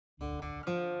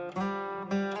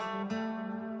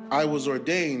I was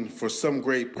ordained for some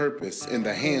great purpose in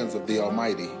the hands of the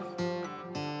Almighty.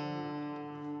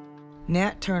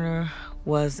 Nat Turner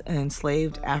was an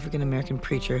enslaved African-American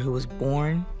preacher who was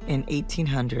born in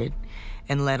 1800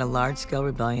 and led a large-scale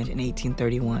rebellion in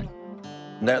 1831.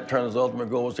 Nat Turner's ultimate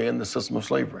goal was to end the system of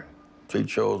slavery. So he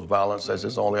chose violence as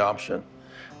his only option.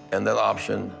 And that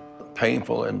option,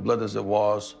 painful and bloody as it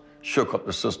was, shook up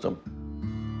the system.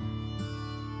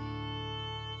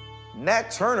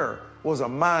 Nat Turner was a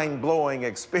mind-blowing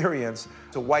experience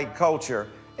to white culture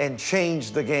and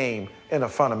changed the game in a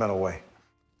fundamental way.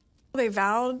 They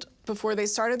vowed before they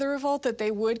started the revolt that they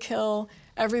would kill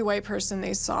every white person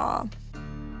they saw.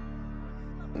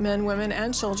 Men, women,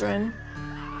 and children.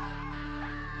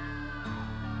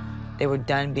 They were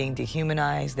done being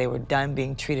dehumanized, they were done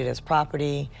being treated as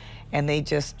property, and they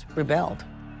just rebelled.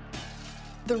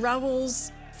 The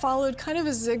rebels followed kind of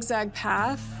a zigzag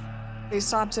path. They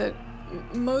stopped at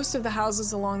most of the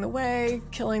houses along the way,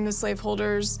 killing the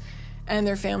slaveholders and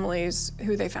their families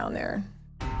who they found there.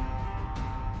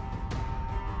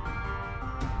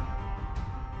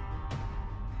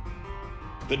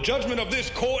 The judgment of this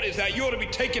court is that you are to be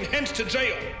taken hence to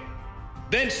jail,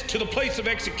 thence to the place of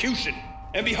execution,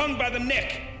 and be hung by the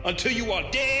neck until you are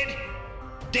dead,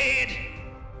 dead,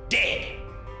 dead.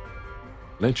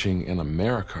 Lynching in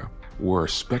America were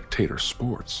spectator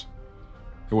sports.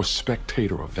 There were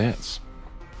spectator events.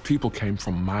 People came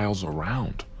from miles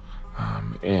around,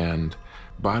 and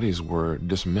bodies were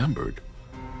dismembered.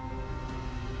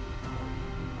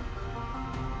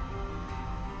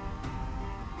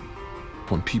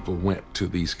 When people went to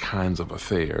these kinds of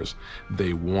affairs,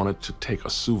 they wanted to take a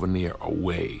souvenir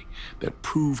away that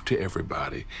proved to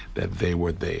everybody that they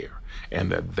were there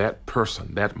and that that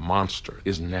person, that monster,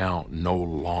 is now no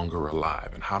longer alive.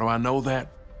 And how do I know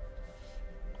that?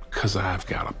 Because I've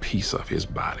got a piece of his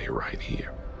body right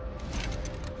here.